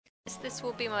This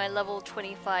will be my level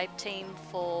 25 team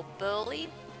for Burly.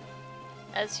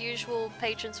 As usual,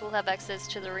 patrons will have access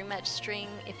to the rematch string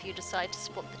if you decide to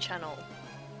split the channel.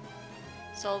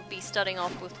 So I'll be starting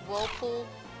off with Whirlpool,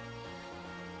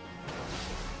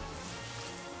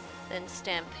 then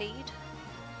Stampede,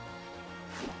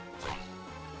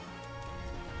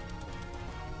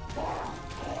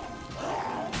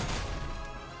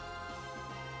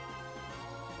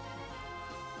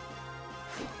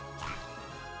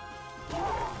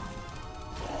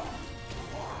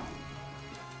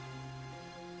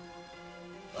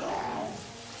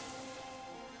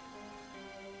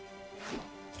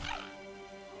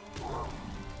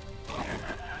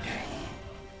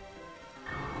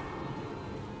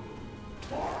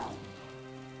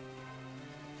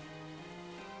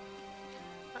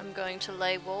 I'm going to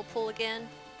lay Whirlpool again.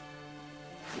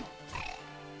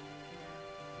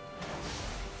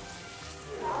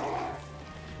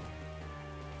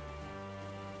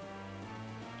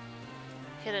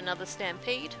 Hit another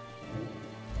Stampede.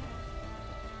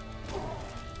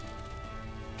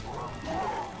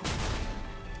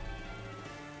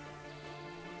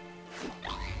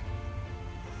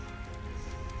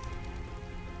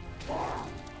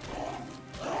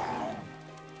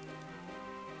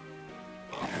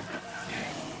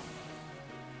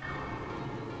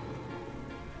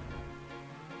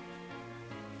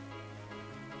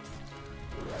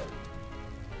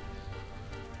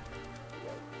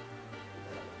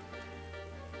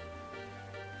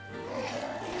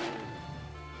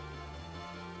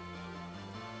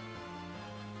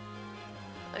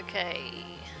 Okay,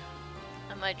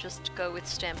 I might just go with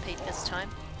Stampede this time.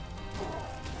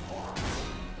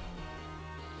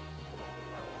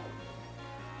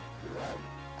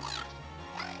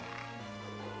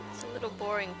 It's a little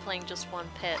boring playing just one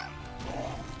pet,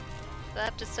 but I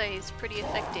have to say he's pretty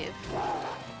effective.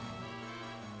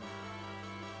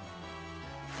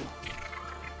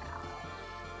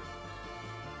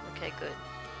 Okay, good.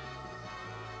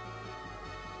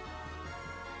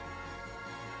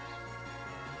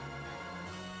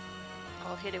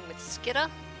 I'll hit him with Skitter.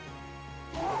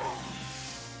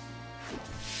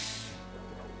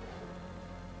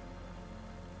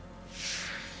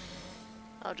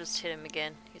 I'll just hit him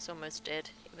again. He's almost dead,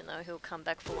 even though he'll come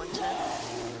back for one turn.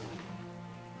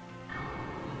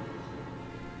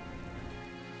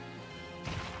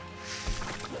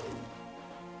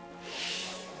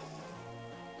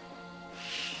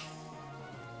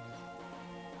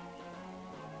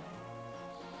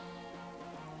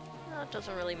 It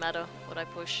doesn't really matter what I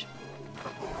push.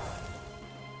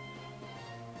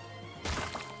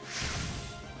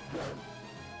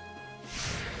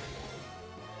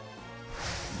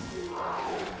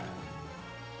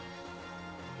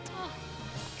 Oh,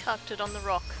 cucked it on the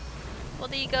rock. Well,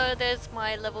 there you go, there's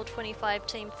my level 25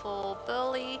 team for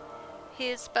Burly.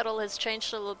 His battle has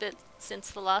changed a little bit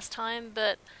since the last time,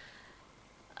 but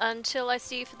until I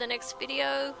see you for the next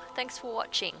video, thanks for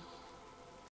watching.